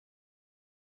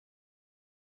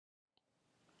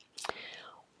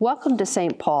Welcome to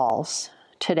St. Paul's.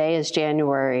 Today is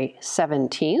January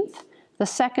 17th, the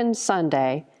second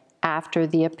Sunday after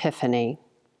the Epiphany.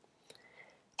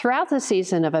 Throughout the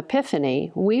season of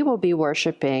Epiphany, we will be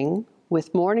worshiping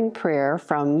with morning prayer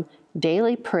from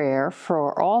Daily Prayer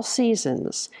for All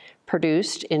Seasons,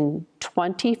 produced in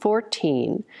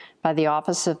 2014 by the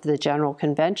Office of the General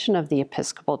Convention of the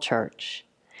Episcopal Church.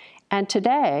 And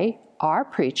today, our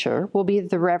preacher will be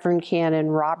the Reverend Canon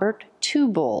Robert Two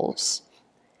Bulls.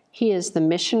 He is the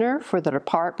missioner for the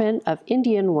Department of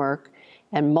Indian Work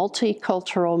and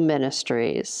Multicultural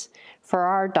Ministries for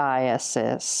our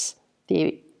diocese,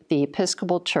 the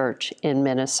Episcopal Church in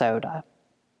Minnesota.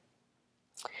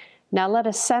 Now let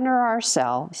us center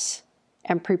ourselves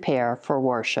and prepare for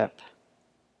worship.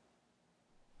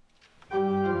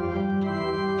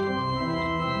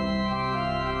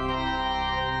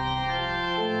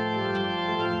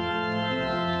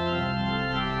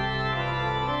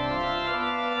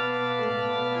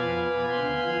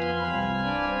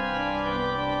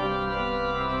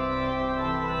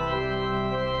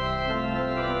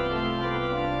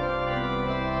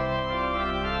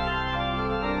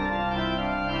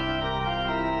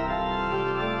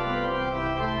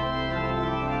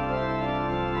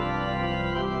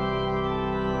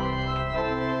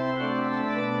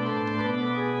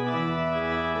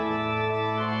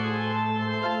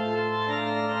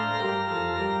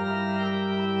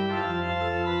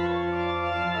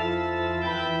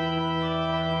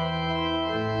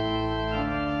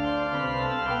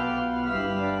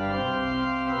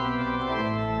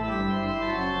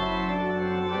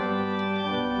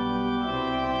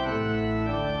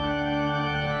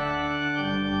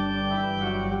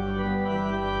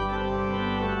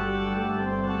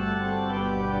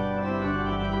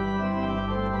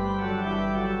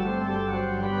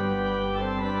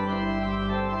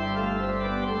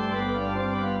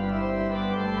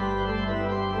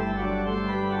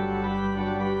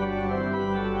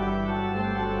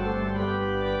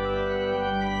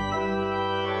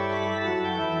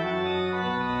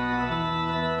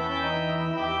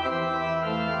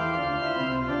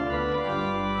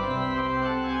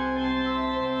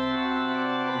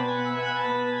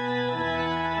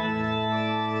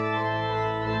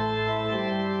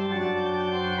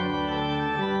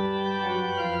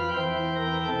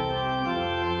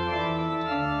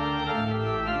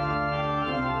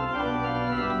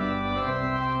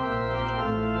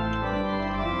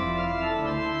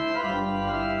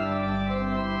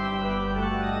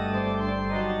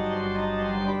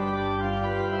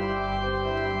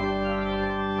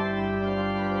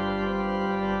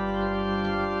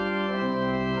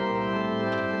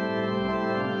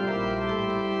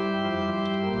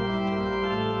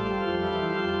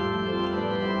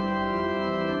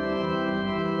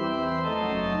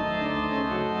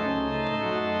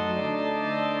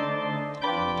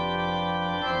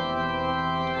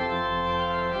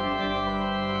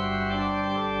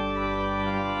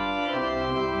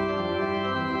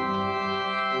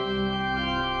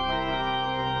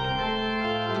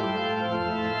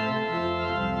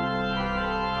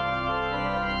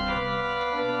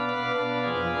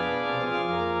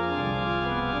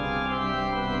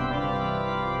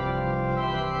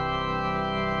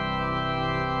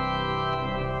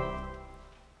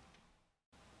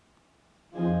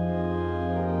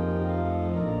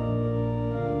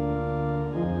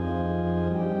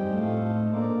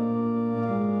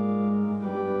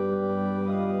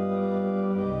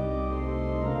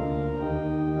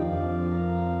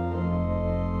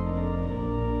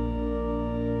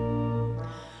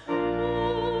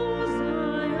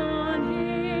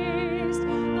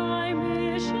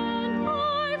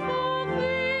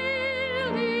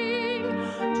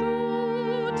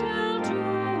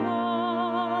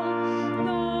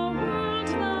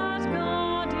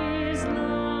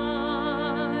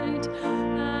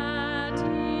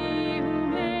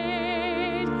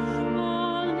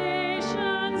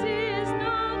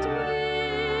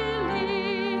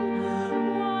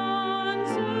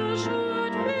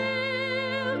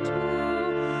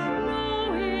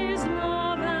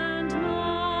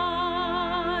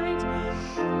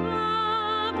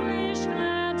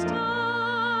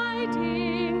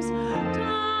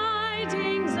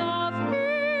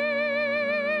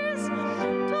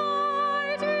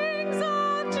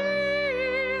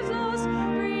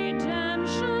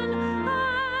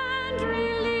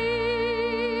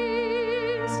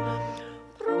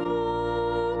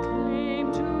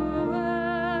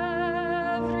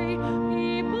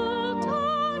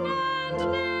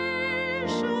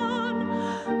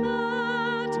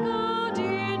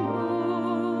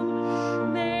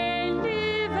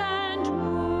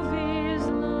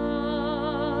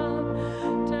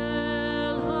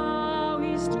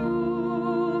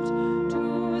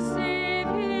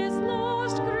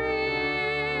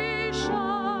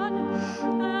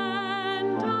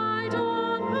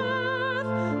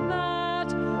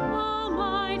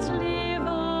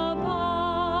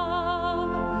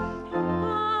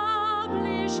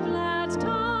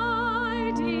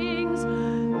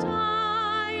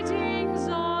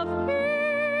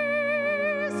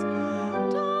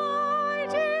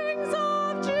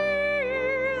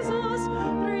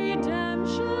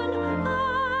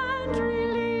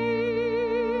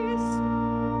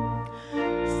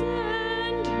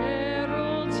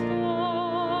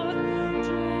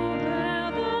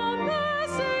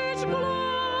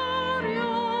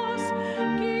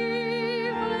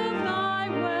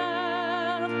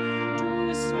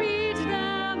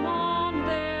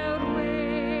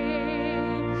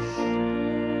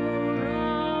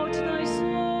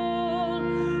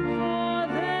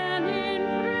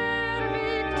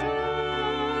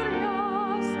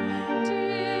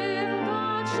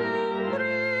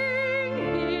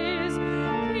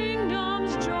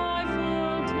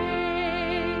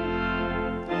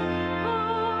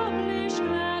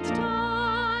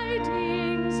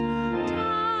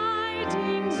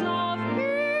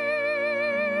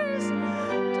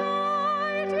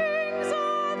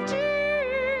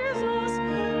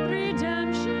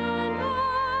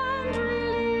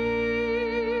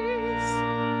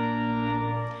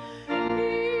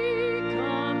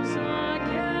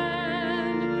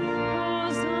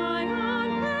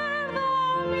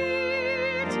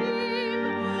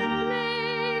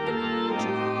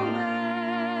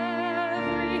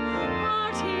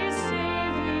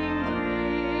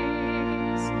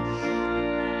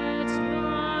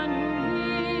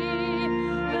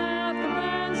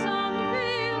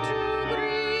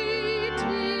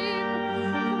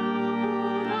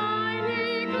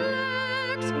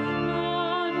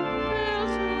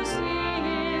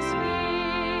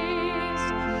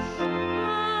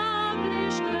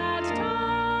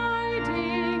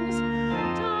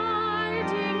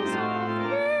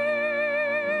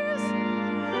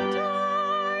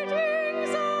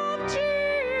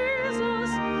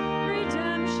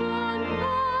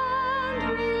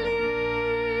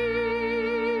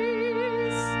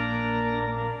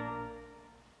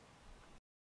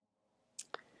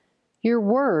 Your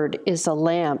word is a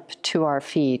lamp to our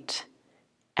feet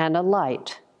and a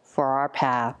light for our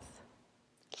path.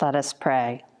 Let us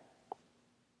pray.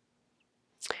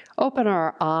 Open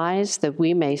our eyes that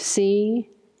we may see,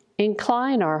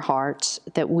 incline our hearts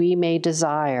that we may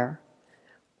desire,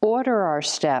 order our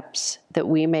steps that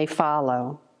we may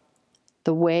follow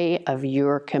the way of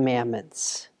your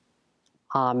commandments.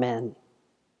 Amen.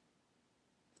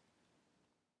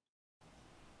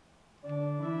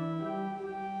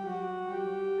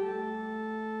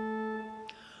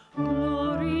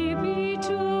 Glory be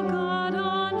to God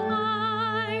on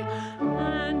high,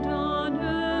 and on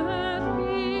earth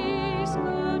peace,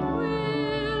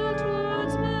 goodwill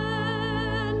towards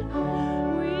men.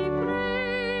 We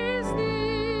praise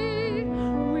thee,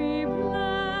 we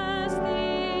bless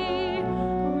thee,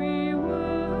 we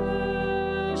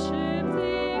worship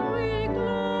thee, we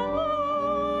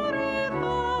glorify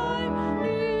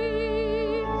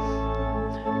thee.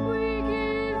 We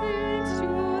give thanks to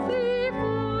thee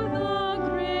for the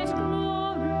great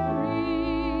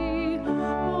glory, O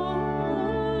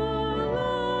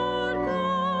Lord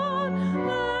God,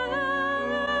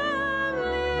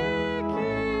 heavenly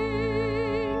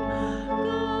King,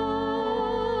 God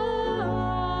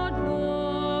the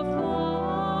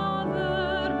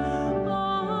Father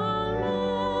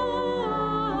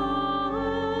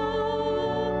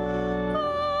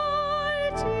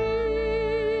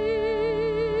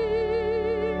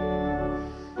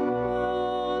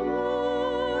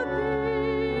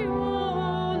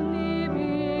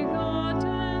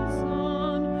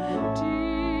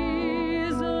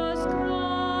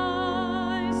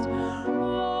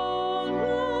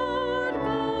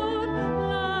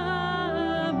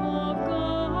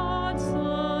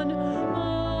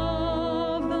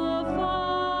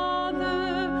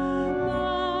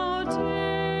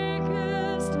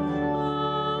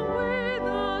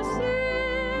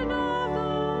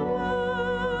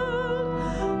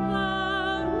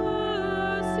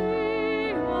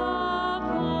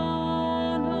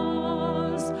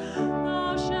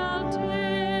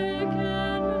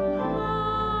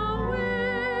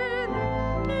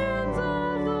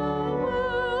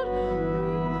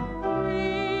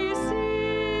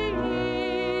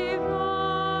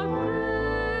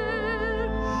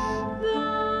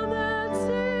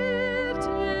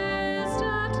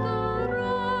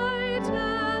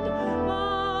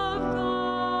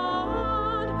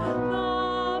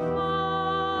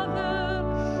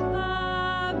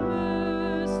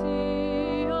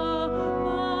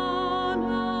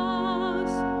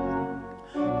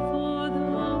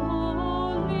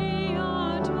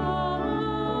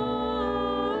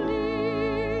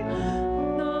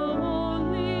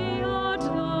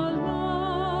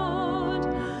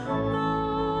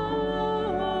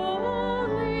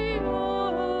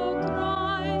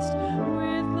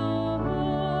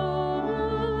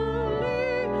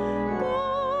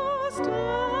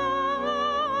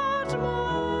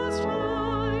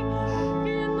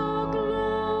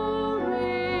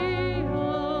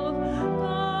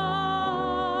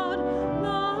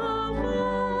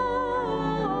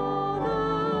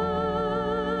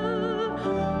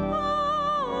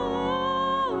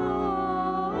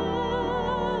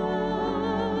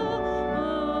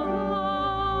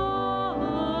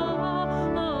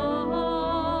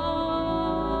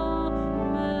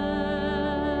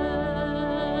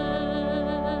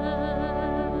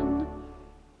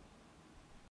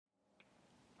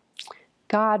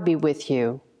God be with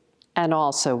you, and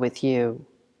also with you.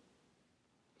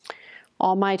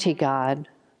 Almighty God,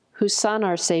 whose Son,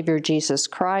 our Savior Jesus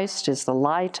Christ, is the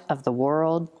light of the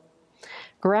world,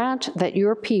 grant that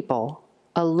your people,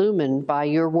 illumined by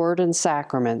your word and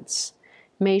sacraments,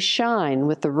 may shine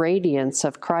with the radiance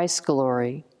of Christ's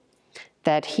glory,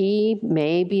 that he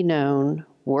may be known,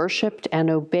 worshiped, and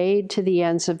obeyed to the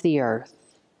ends of the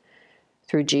earth.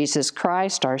 Through Jesus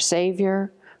Christ, our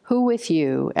Savior, who with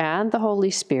you and the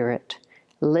Holy Spirit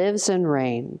lives and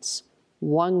reigns,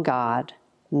 one God,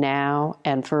 now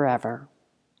and forever.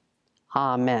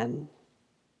 Amen.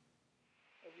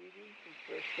 A reading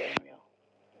from 1 Samuel.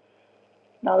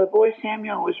 Now the boy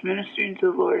Samuel was ministering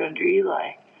to the Lord under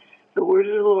Eli. The word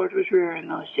of the Lord was rare in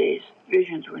those days.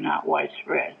 Visions were not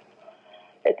widespread.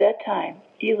 At that time,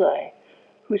 Eli,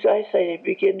 whose eyesight had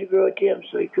begun to grow dim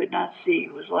so he could not see,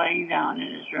 was lying down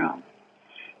in his room.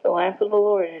 The lamp of the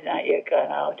Lord had not yet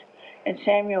gone out, and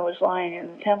Samuel was lying in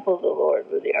the temple of the Lord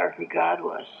where the ark of God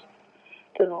was.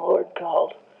 Then the Lord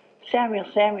called, "Samuel,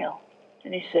 Samuel."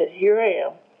 And he said, "Here I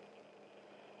am,"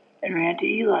 and ran to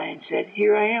Eli and said,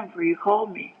 "Here I am, for you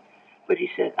called me." But he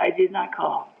said, "I did not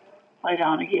call. Lie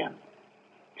down again."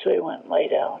 So he went and lay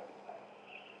down.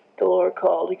 The Lord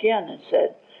called again and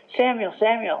said, Samuel,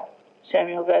 Samuel.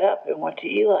 Samuel got up and went to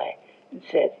Eli and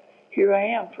said, Here I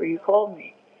am, for you called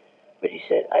me. But he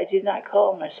said, I did not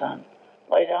call, my son.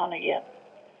 Lie down again.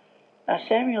 Now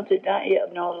Samuel did not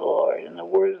yet know the Lord, and the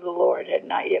word of the Lord had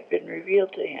not yet been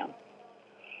revealed to him.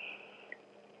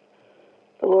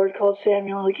 The Lord called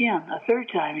Samuel again, a third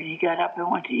time, and he got up and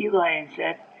went to Eli and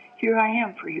said, Here I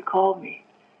am, for you called me.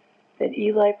 Then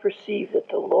Eli perceived that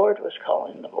the Lord was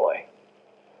calling the boy.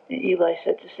 And Eli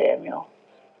said to Samuel,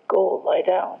 Go, lie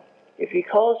down. If he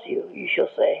calls you, you shall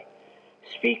say,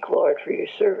 Speak, Lord, for your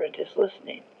servant is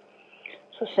listening.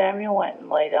 So Samuel went and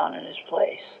lay down in his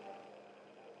place.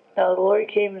 Now the Lord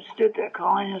came and stood there,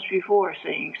 calling as before,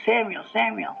 saying, Samuel,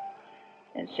 Samuel.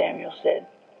 And Samuel said,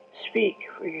 Speak,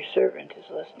 for your servant is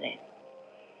listening.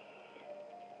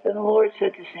 Then the Lord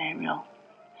said to Samuel,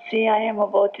 See, I am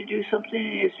about to do something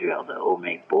in Israel that will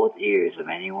make both ears of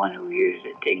anyone who hears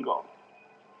it tingle.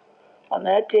 On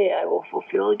that day I will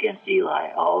fulfill against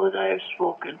Eli all that I have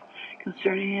spoken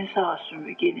concerning his house from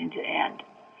beginning to end.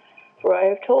 For I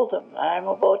have told him I am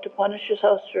about to punish his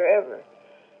house forever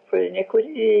for the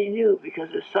iniquity that he knew, because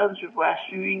his sons were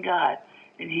blaspheming God,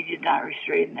 and he did not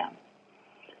restrain them.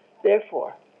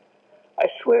 Therefore, I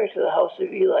swear to the house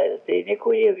of Eli that the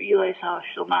iniquity of Eli's house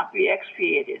shall not be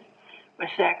expiated by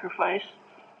sacrifice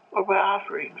or by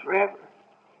offering forever.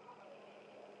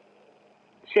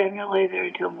 Samuel lay there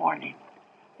until morning,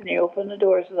 and they opened the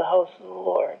doors of the house of the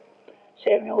Lord.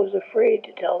 Samuel was afraid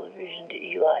to tell the vision to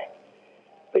Eli.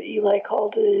 But Eli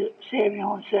called to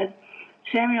Samuel and said,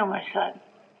 Samuel, my son.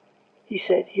 He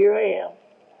said, Here I am.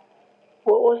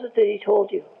 What was it that he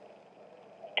told you?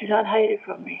 Do not hide it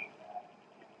from me.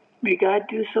 May God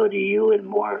do so to you and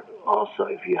more also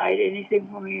if you hide anything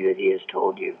from me that he has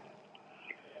told you.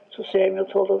 So Samuel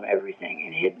told him everything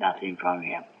and hid nothing from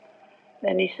him.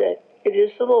 Then he said, It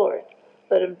is the Lord.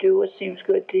 Let him do what seems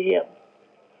good to him.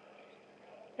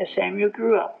 As Samuel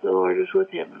grew up, the Lord was with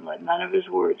him and let none of his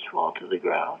words fall to the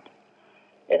ground.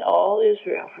 And all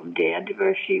Israel, from Dan to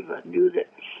Beersheba, knew that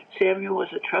Samuel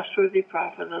was a trustworthy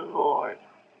prophet of the Lord.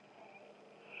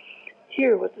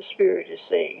 Hear what the Spirit is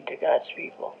saying to God's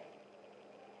people.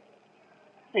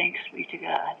 Thanks be to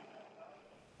God.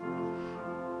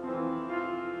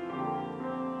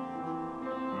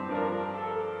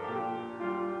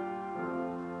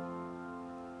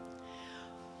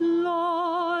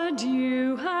 Lord,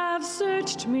 you have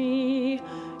searched me.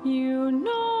 You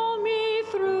know me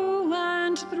through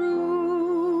and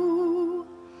through.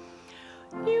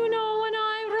 You know when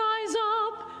I rise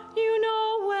up. You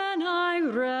know when I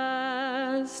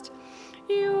rest.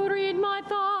 You read my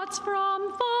thoughts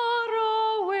from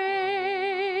far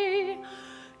away.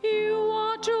 You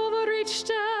watch over each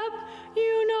step.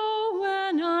 You know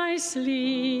when I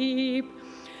sleep.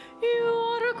 You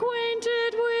are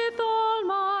acquainted with all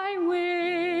my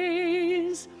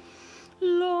ways.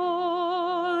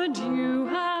 Lord, you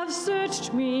have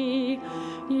searched me.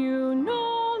 You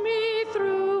know me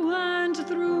through and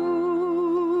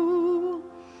through.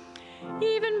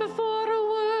 Even before a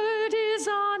word is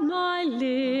on my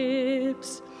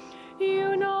lips,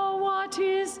 you know what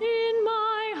is in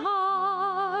my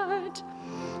heart.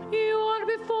 You are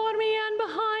before me and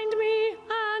behind me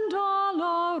and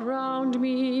all around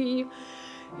me.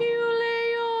 You lay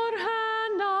your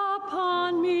hand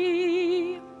upon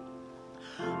me.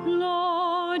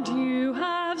 Lord, you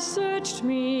have searched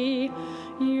me.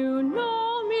 You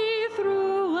know me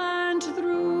through and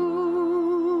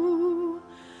through.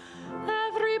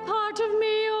 Every part of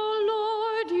me, O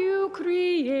Lord, you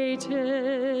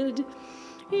created.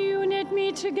 You knit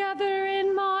me together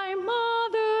in my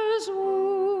mother's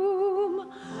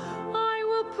womb. I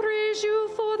will praise you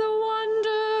for the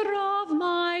wonder of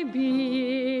my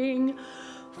being,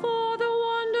 for the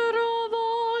wonder of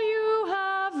all you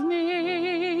have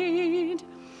made.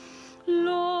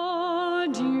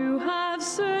 Lord, you have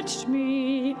searched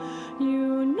me.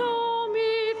 You know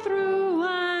me through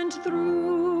and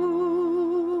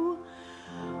through.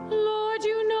 Lord,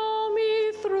 you know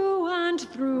me through and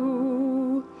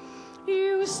through.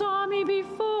 You saw me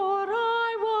before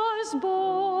I was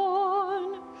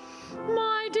born.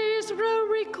 My days were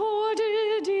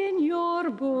recorded in your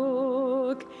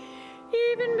book,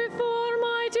 even before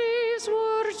my days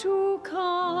were to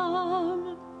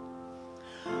come.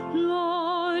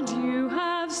 Lord, you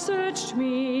have searched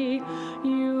me.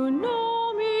 You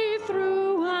know me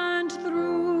through and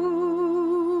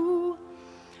through.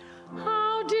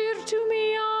 How dear to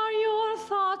me are your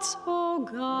thoughts, O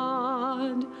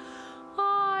God.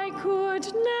 I could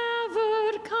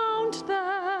never count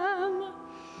them.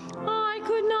 I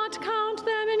could not count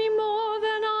them any more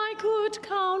than I could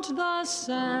count the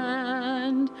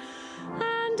sand.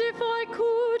 And if I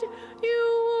could,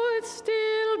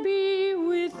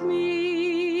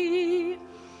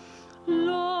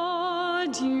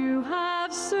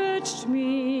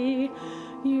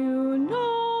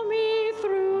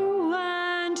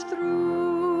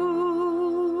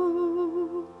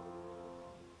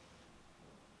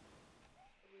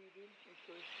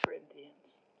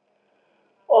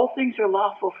 All things are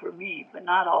lawful for me, but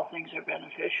not all things are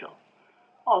beneficial.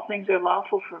 All things are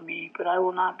lawful for me, but I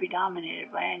will not be dominated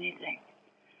by anything.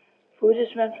 Food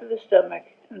is meant for the stomach,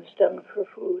 and the stomach for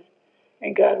food,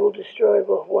 and God will destroy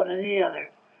both one and the other.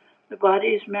 The body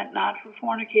is meant not for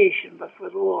fornication, but for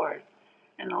the Lord,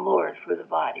 and the Lord for the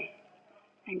body.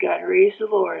 And God raised the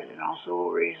Lord, and also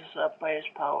will raise us up by his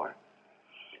power.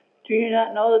 Do you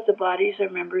not know that the bodies are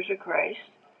members of Christ?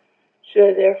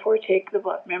 Should I therefore take the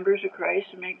members of Christ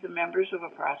and make them members of a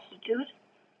prostitute?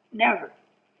 Never.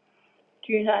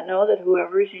 Do you not know that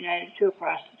whoever is united to a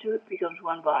prostitute becomes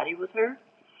one body with her?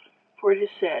 For it is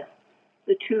said,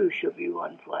 the two shall be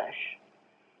one flesh.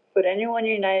 But anyone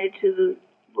united to the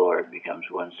Lord becomes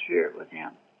one spirit with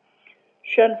him.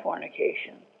 Shun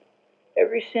fornication.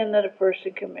 Every sin that a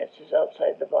person commits is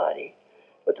outside the body,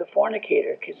 but the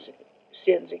fornicator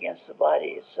sins against the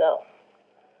body itself.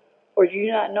 Or do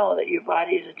you not know that your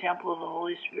body is a temple of the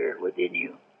Holy Spirit within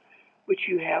you, which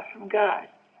you have from God,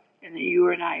 and that you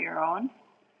are not your own?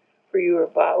 For you are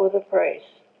bought with a price.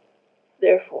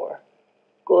 Therefore,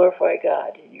 glorify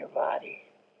God in your body.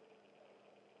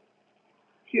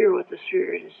 Hear what the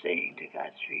Spirit is saying to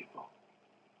God's people.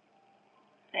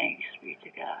 Thanks be to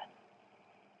God.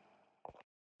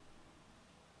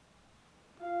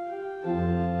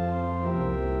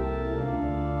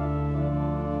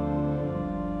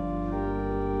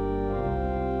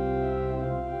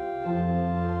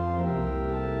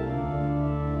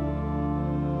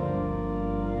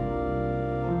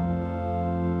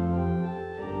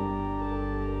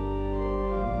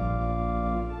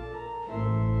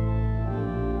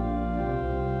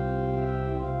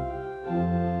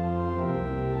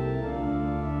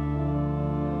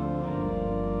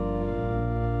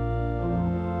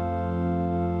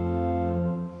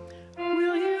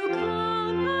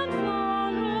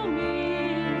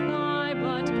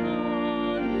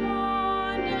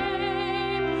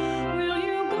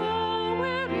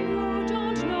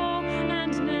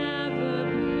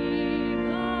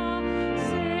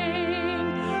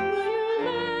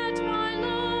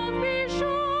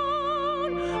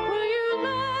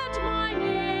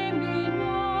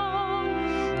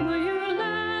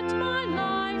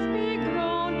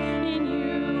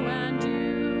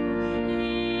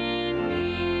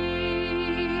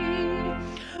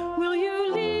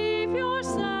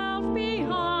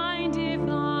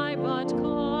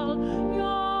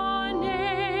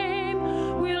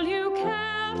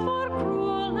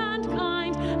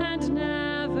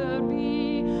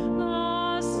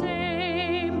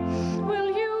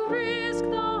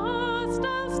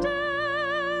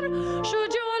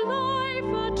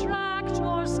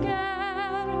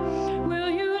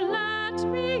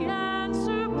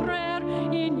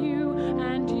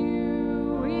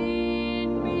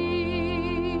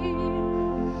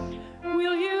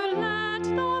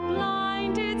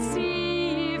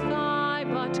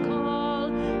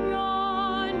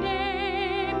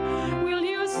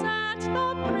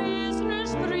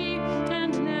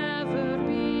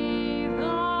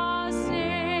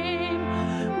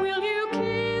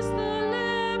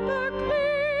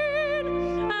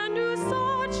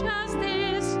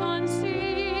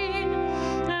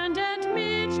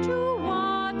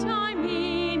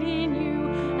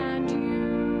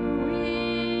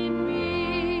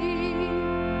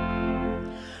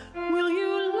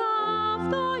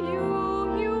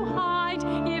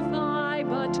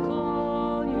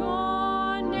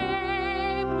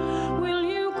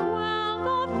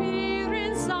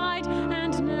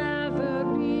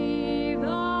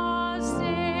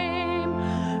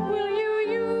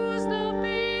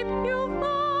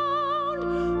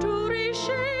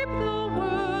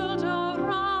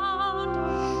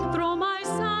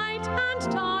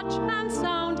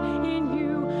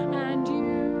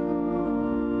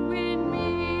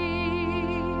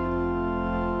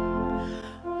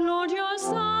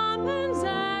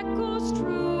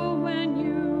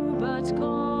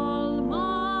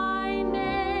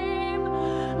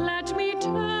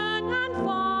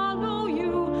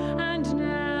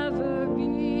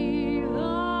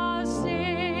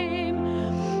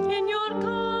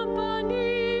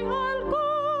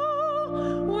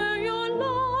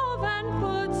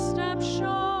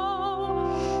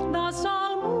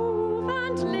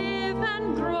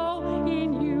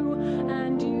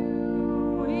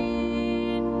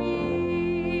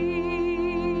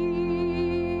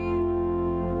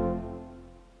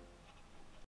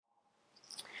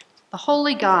 The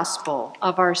Holy Gospel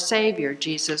of our Savior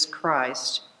Jesus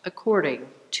Christ, according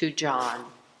to John.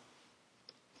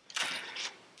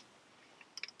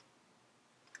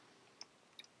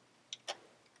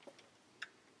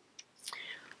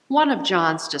 One of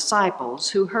John's disciples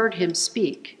who heard him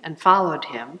speak and followed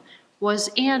him was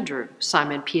Andrew,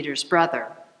 Simon Peter's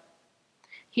brother.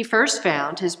 He first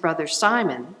found his brother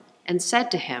Simon and said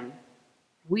to him,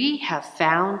 "We have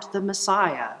found the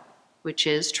Messiah," which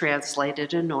is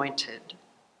translated anointed.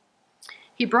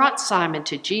 He brought Simon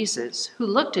to Jesus, who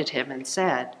looked at him and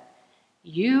said,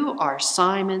 "You are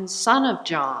Simon, son of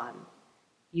John.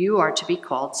 You are to be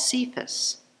called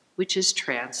Cephas," which is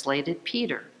translated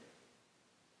Peter.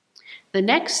 The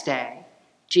next day,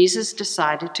 Jesus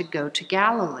decided to go to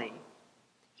Galilee.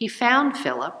 He found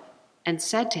Philip and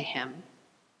said to him,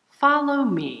 "Follow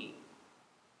me."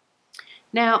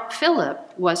 Now,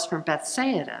 Philip was from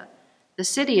Bethsaida, the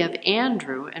city of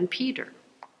Andrew and Peter.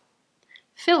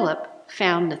 Philip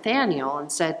found Nathanael and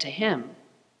said to him,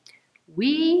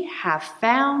 "We have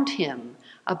found him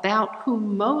about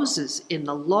whom Moses in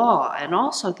the law and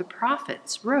also the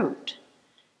prophets wrote,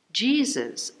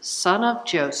 Jesus, son of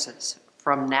Joseph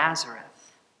from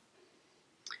Nazareth."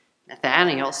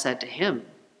 Nathanael said to him,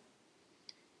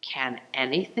 "Can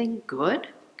anything good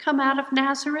come out of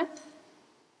Nazareth?"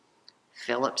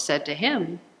 Philip said to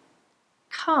him,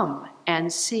 "Come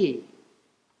and see."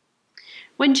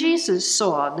 When Jesus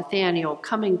saw Nathanael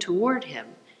coming toward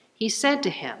him, he said to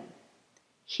him,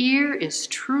 "Here is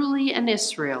truly an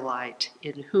Israelite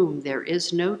in whom there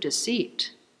is no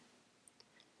deceit."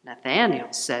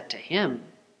 Nathanael said to him,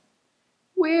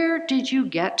 "Where did you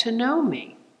get to know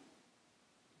me?"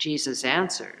 Jesus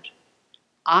answered,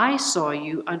 "I saw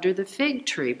you under the fig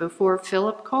tree before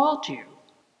Philip called you."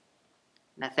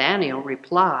 Nathanael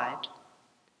replied,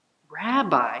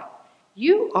 "Rabbi,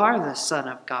 you are the Son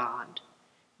of God.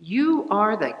 You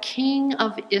are the King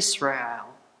of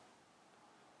Israel."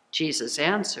 Jesus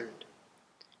answered,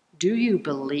 "Do you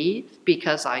believe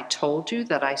because I told you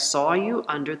that I saw you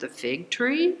under the fig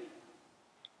tree?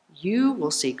 You will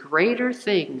see greater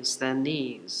things than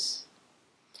these."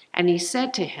 And he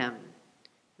said to him,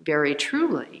 "Very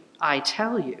truly, I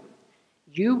tell you,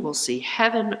 you will see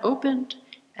heaven opened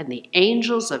and the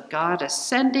angels of God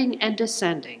ascending and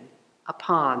descending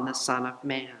upon the Son of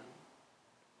Man."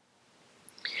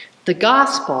 The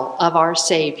Gospel of our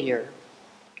Savior.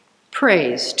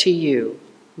 Praise to you,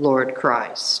 Lord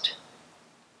Christ.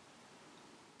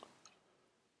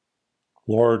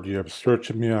 Lord, you have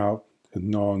searched me out and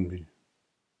known me.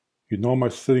 You know my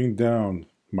sitting down,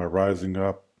 my rising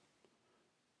up.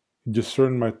 You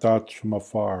discern my thoughts from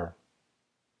afar.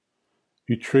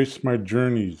 You trace my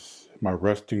journeys, my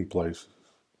resting places,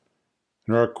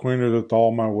 and are acquainted with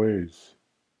all my ways.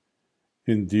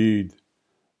 Indeed,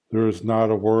 there is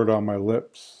not a word on my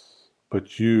lips,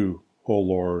 but you, O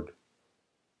Lord,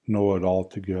 know it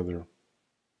altogether.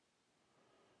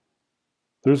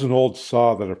 There's an old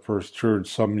saw that I first heard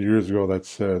some years ago that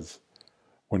says,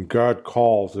 "When God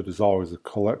calls, it is always a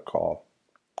collect call."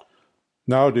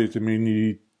 Nowadays, it may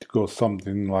need to go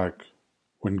something like,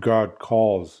 "When God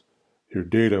calls, your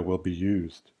data will be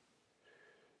used."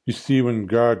 You see, when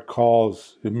God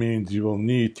calls, it means you will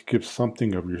need to give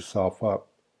something of yourself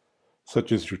up,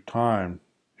 such as your time,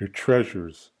 your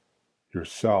treasures,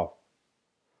 yourself.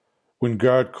 When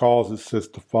God calls, it says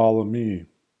to follow me.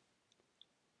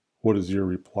 What is your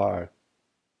reply?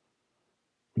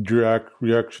 Would your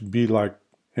reaction be like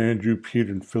Andrew,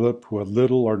 Peter, and Philip, who had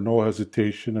little or no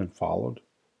hesitation and followed?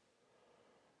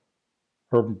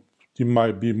 Or you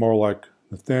might be more like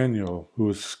Nathanael, who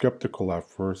was skeptical at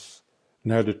first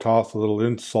and had to toss a little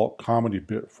insult comedy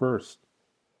bit first.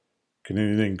 Can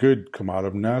anything good come out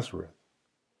of Nazareth?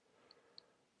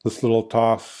 This little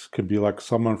toss can be like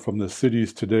someone from the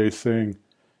cities today saying,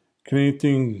 "Can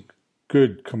anything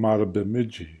good come out of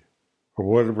Bemidji?" or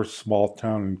whatever small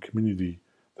town and community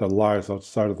that lies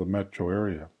outside of the metro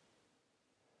area.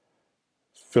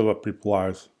 Philip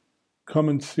replies, "Come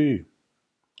and see."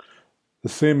 The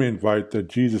same invite that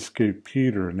Jesus gave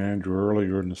Peter and Andrew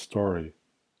earlier in the story.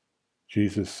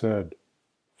 Jesus said,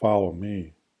 "Follow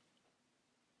me.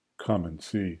 Come and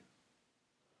see."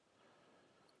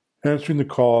 Answering the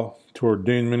call to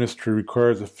ordained ministry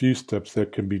requires a few steps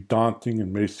that can be daunting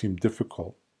and may seem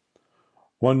difficult.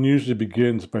 One usually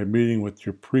begins by meeting with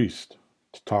your priest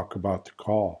to talk about the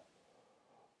call.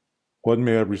 One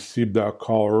may have received that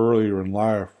call earlier in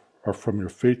life or from your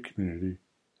faith community.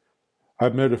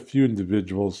 I've met a few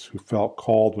individuals who felt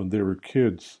called when they were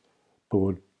kids, but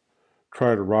would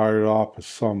try to write it off as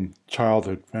some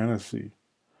childhood fantasy.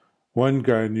 One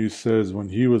guy I knew says when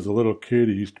he was a little kid,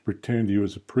 he used to pretend he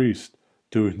was a priest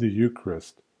doing the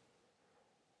Eucharist.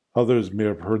 Others may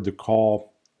have heard the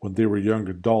call when they were young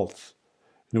adults,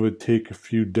 and it would take a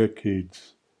few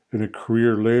decades and a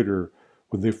career later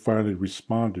when they finally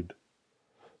responded.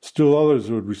 Still others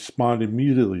would respond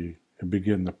immediately and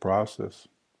begin the process.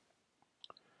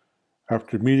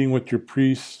 After meeting with your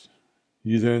priest,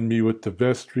 you then meet with the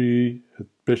vestry, the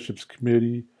bishop's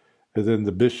committee, and then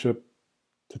the bishop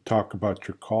to talk about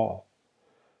your call.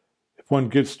 If one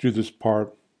gets through this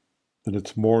part, then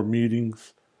it's more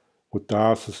meetings with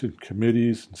diocesan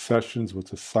committees and sessions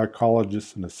with a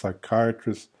psychologist and a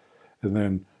psychiatrist, and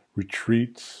then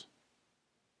retreats.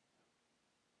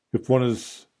 If one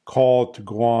is called to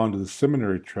go on to the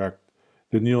seminary track,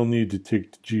 then you'll need to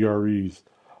take the GREs,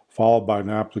 followed by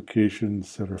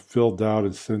applications that are filled out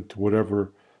and sent to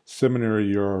whatever seminary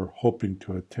you're hoping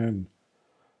to attend.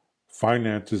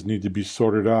 Finances need to be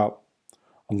sorted out.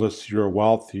 Unless you're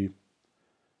wealthy,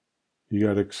 you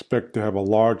got to expect to have a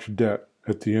large debt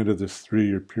at the end of this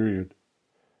 3-year period.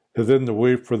 And then to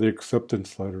wait for the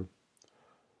acceptance letter.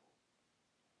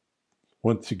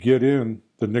 Once you get in,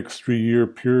 the next 3-year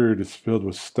period is filled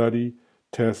with study,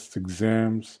 tests,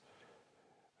 exams,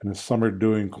 and a summer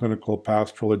doing clinical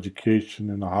pastoral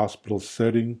education in a hospital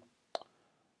setting,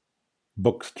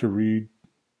 books to read,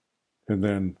 and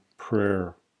then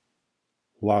prayer.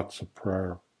 Lots of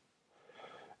prayer.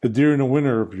 And during the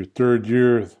winter of your 3rd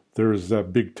year, there is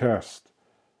that big test,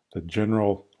 the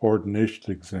General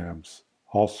Ordination Exams,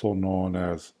 also known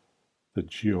as the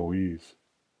GOEs.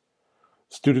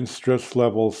 Student stress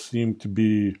levels seem to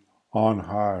be on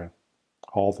high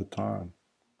all the time.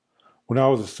 When I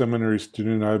was a seminary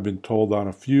student, I had been told on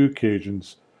a few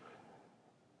occasions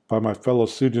by my fellow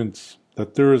students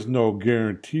that there is no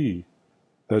guarantee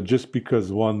that just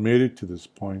because one made it to this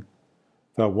point,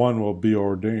 that one will be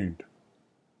ordained.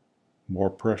 More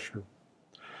pressure.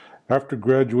 After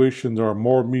graduation, there are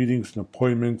more meetings and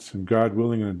appointments, and God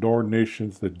willing, and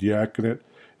ordinations, the diaconate,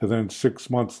 and then 6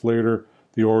 months later,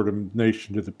 the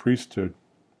ordination to the priesthood.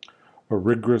 A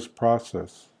rigorous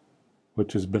process,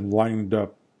 which has been lined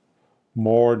up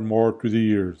more and more through the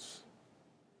years,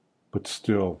 but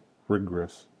still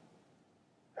rigorous.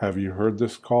 Have you heard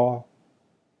this call?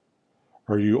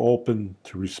 Are you open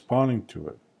to responding to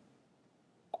it?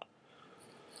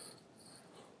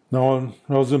 Now, when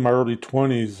I was in my early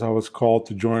 20s, I was called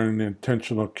to join an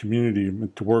intentional community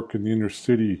and to work in the inner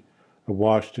city of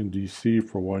Washington, D.C.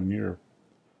 for 1 year.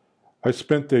 I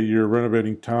spent that year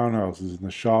renovating townhouses in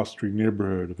the Shaw Street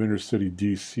neighborhood of inner city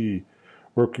D.C.,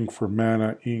 working for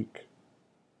Manna Inc.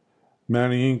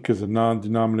 Manna Inc. is a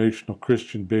non-denominational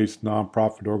Christian-based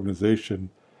nonprofit organization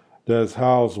that has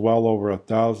housed well over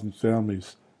 1,000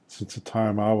 families since the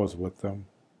time I was with them.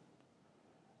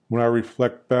 When I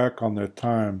reflect back on that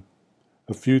time,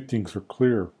 a few things are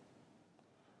clear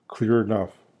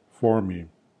enough for me.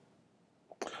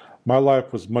 My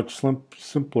life was much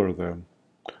simpler then,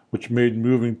 which made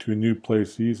moving to a new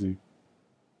place easy.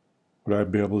 Would I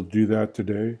be able to do that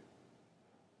today?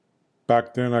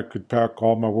 Back then, I could pack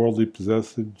all my worldly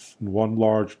possessions in one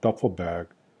large duffel bag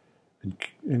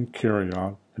and carry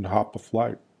on and hop a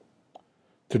flight.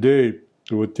 Today,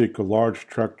 it would take a large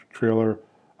tractor trailer,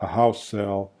 a house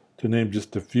sale, to name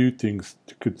just a few things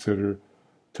to consider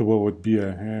to what would be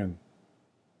at hand.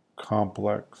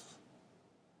 Complex.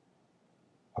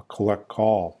 A collect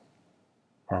call,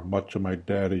 or much of my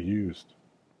data used.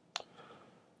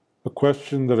 A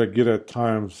question that I get at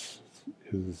times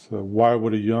is why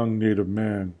would a young Native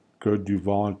man go do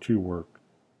volunteer work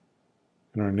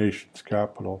in our nation's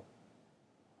capital?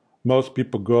 Most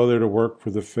people go there to work for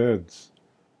the feds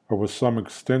or with some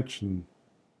extension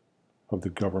of the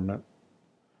government.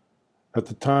 At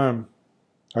the time,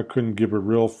 I couldn't give a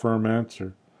real firm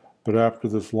answer, but after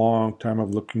this long time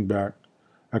of looking back,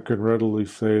 I could readily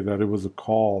say that it was a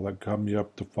call that got me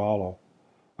up to follow,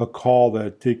 a call that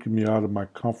had taken me out of my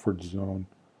comfort zone,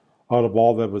 out of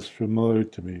all that was familiar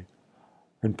to me,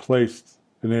 and placed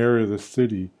in an area of the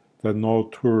city that no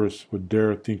tourist would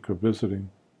dare think of visiting.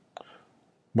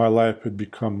 My life had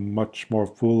become much more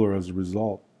fuller as a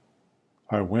result.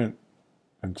 I went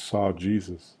and saw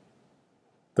Jesus.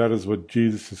 That is what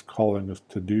Jesus is calling us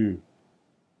to do.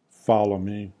 Follow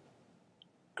me.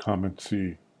 Come and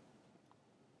see.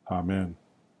 Amen.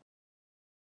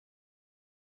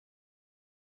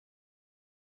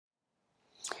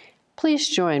 Please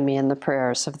join me in the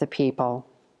prayers of the people.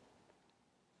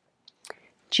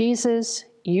 Jesus,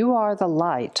 you are the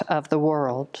light of the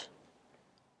world.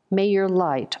 May your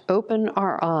light open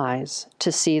our eyes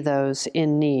to see those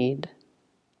in need.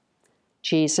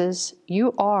 Jesus,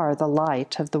 you are the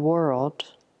light of the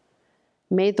world.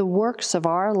 May the works of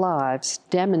our lives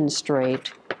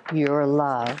demonstrate your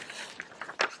love.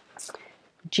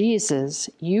 Jesus,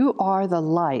 you are the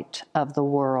light of the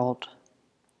world.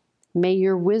 May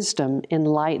your wisdom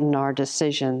enlighten our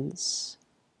decisions.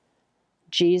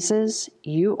 Jesus,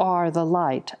 you are the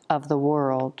light of the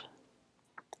world.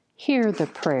 Hear the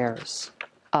prayers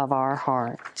of our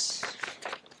hearts.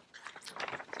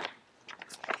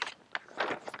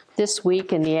 This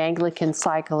week in the Anglican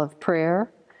Cycle of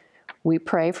Prayer, we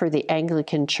pray for the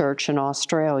Anglican Church in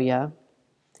Australia.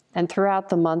 And throughout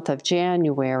the month of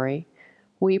January,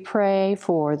 we pray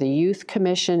for the Youth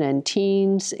Commission and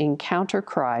Teens Encounter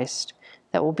Christ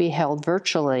that will be held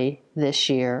virtually this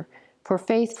year for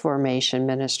faith formation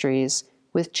ministries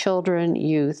with children,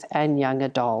 youth, and young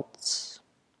adults.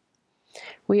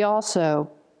 We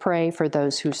also pray for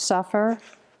those who suffer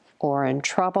or in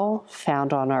trouble,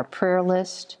 found on our prayer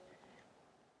list,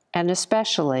 and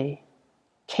especially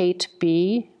Kate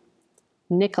B.,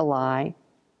 Nikolai,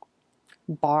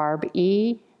 Barb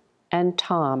E., and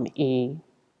Tom E.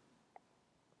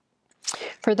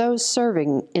 For those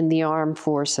serving in the armed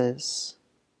forces,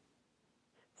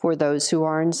 for those who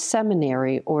are in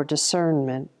seminary or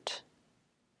discernment,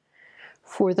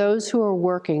 for those who are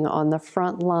working on the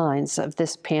front lines of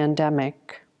this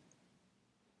pandemic,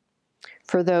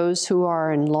 for those who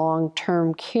are in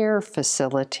long-term care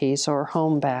facilities or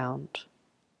homebound,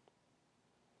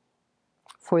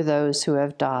 for those who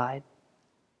have died,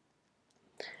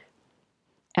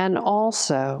 and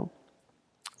also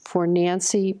for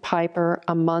Nancy Piper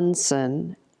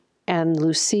Amundsen and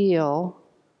Lucille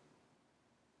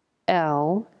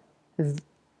L.,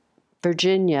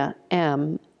 Virginia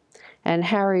M., and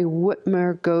Harry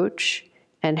Whitmer Goetsch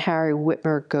and Harry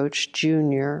Whitmer Goetsch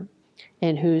Jr.,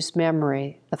 in whose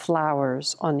memory the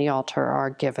flowers on the altar are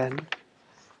given.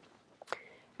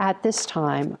 At this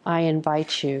time, I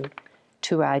invite you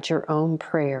to add your own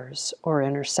prayers or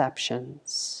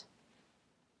interceptions.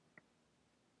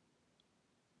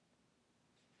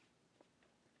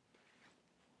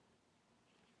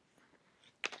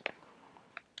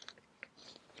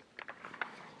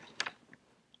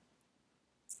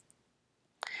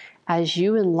 As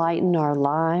you enlighten our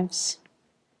lives,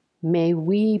 may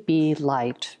we be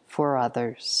light for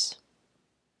others.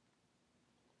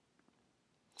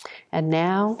 And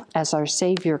now, as our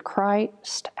Savior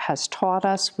Christ has taught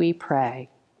us, we pray.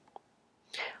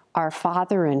 Our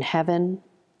Father in heaven,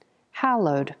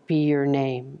 hallowed be your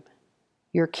name.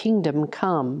 Your kingdom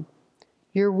come,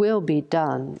 your will be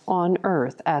done on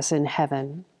earth as in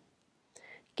heaven.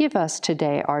 Give us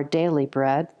today our daily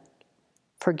bread.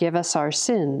 Forgive us our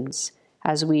sins,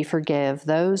 as we forgive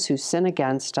those who sin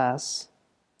against us.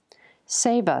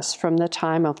 Save us from the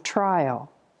time of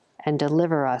trial, and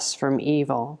deliver us from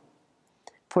evil.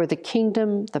 For the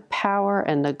kingdom, the power,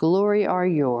 and the glory are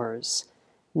yours,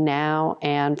 now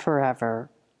and forever.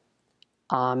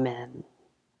 Amen.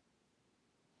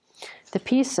 The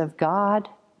peace of God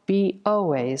be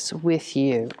always with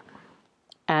you,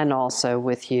 and also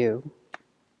with you.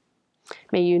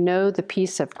 May you know the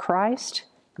peace of Christ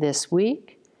this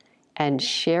week and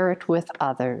share it with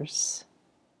others.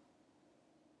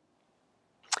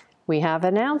 We have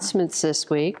announcements this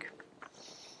week.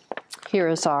 Here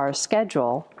is our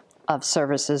schedule of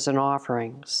services and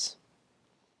offerings.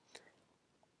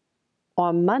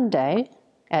 On Monday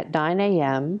at 9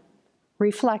 a.m.,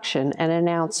 reflection and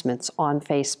announcements on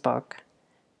Facebook.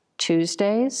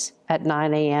 Tuesdays at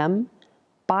 9 a.m.,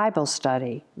 Bible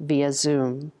study via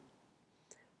Zoom.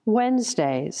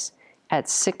 Wednesdays at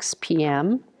 6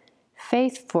 p.m.,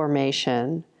 faith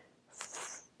formation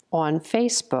on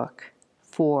Facebook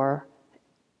for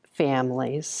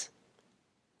families.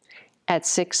 At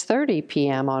 6:30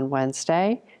 p.m. on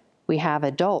Wednesday, we have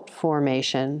adult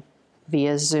formation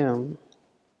via Zoom.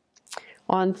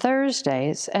 On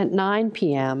Thursdays at 9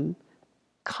 p.m.,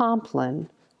 Compline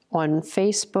on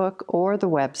Facebook or the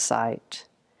website.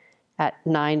 At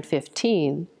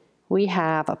 9:15, we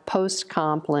have a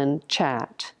post-Compline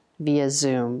chat via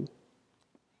Zoom.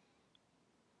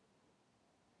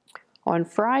 On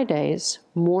Fridays,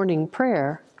 morning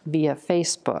prayer via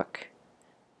Facebook.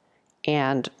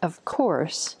 And of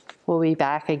course, we'll be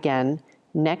back again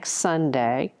next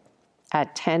Sunday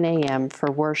at 10 a.m.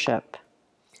 for worship.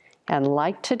 And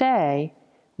like today,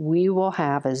 we will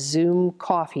have a Zoom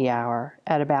coffee hour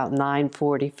at about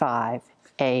 9:45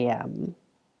 a.m.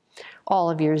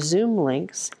 All of your Zoom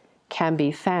links can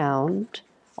be found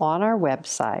on our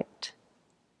website.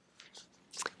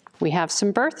 We have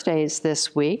some birthdays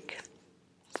this week.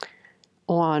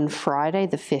 On Friday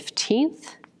the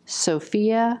 15th,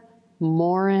 Sophia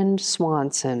Morin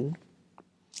Swanson.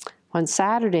 On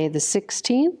Saturday the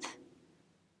 16th,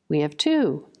 we have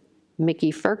two, Mickey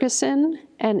Ferguson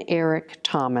and Eric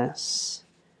Thomas.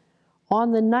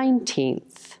 On the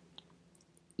 19th,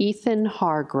 Ethan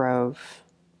Hargrove.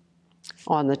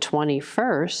 On the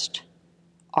 21st,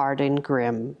 Arden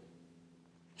Grimm.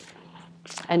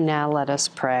 And now let us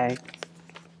pray.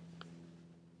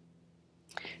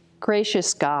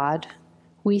 Gracious God,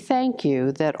 we thank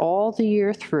you that all the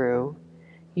year through,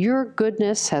 your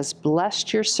goodness has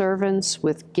blessed your servants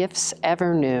with gifts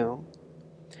ever new.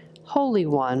 Holy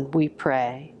One, we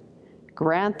pray,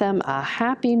 grant them a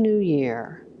happy new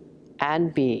year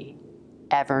and be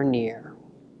ever near.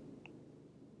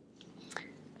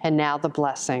 And now the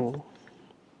blessing.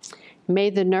 May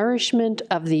the nourishment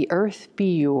of the earth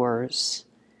be yours.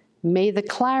 May the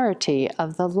clarity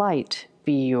of the light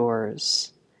be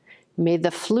yours. May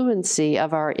the fluency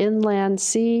of our inland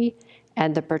sea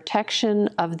and the protection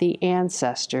of the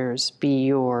ancestors be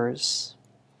yours.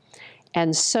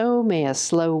 And so may a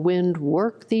slow wind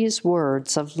work these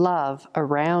words of love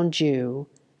around you,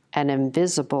 an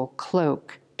invisible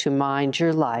cloak to mind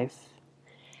your life.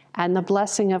 And the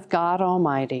blessing of God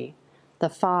Almighty, the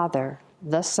Father,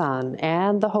 the Son,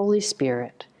 and the Holy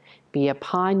Spirit be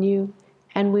upon you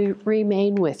and we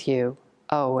remain with you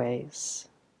always.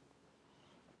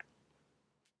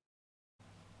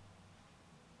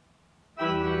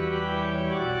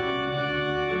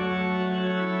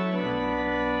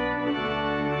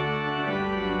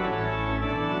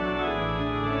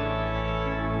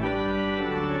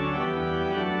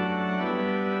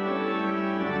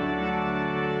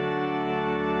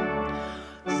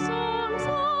 Songs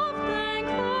of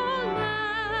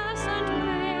thankfulness and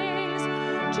praise,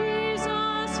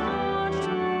 Jesus, Lord, to you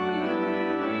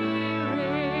we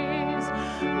raise.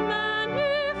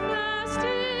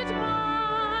 Manifested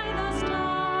by the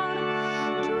star,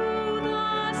 to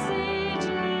the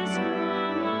sages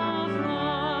from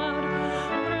afar.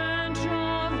 Branch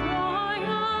of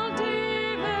royal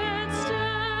David's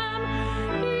stem,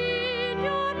 in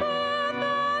your birth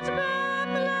at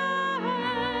Bethlehem.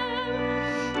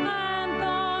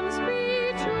 Anthems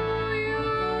be to you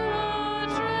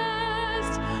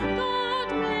addressed, God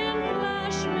in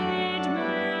flesh made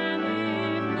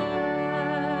manifest.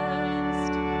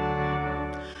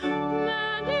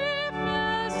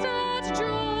 Manifest at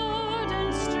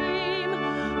Jordan's stream,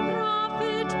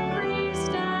 prophet,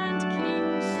 priest, and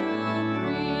king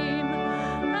supreme.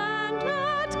 And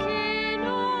at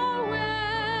Cana,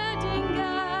 wedding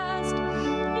guest,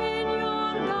 in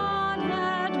your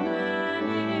Godhead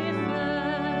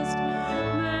manifest.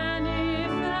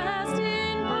 Manifest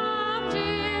in power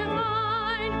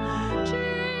divine,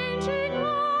 changing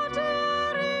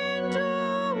water into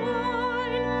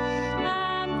wine.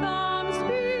 Anthems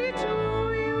be to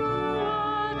you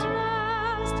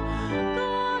addressed,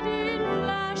 God in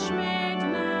flesh made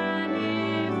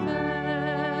manifest.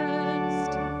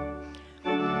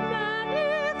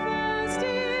 Manifest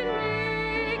in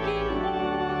making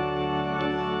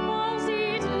whole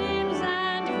palsied limbs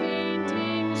and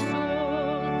fainting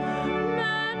soul.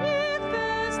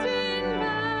 Manifest in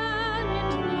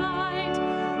valiant flight,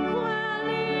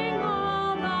 quelling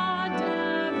all the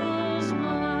devil's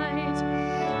might.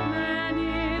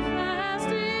 Manifest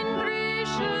in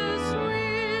gracious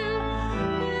will,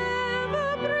 ever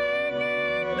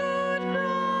bringing good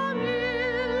from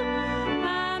ill.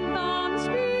 Anthems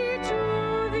be to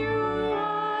you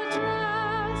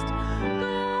addressed,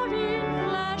 God in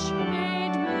flesh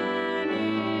made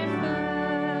manifest.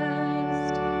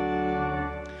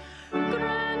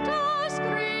 Grant us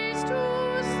grace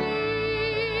to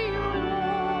see you,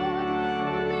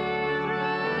 Lord,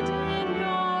 mirrored in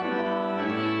your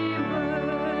holy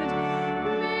word.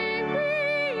 May we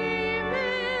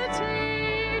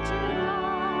imitate you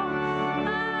now,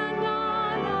 and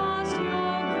on us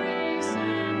your grace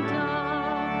endow.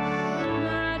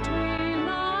 That we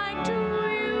like to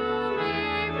you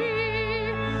may be,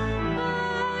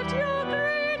 at your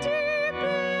great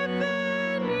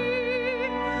epiphany,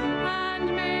 and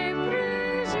may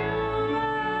praise you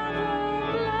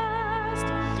ever blessed,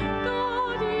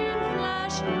 God in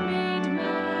flesh made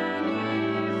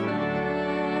manifest.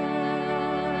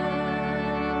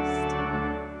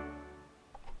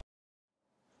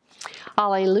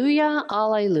 Alleluia,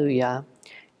 alleluia.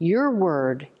 Your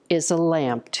word is a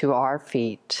lamp to our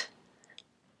feet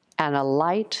and a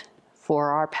light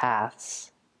for our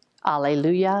paths.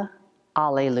 Alleluia,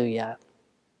 alleluia.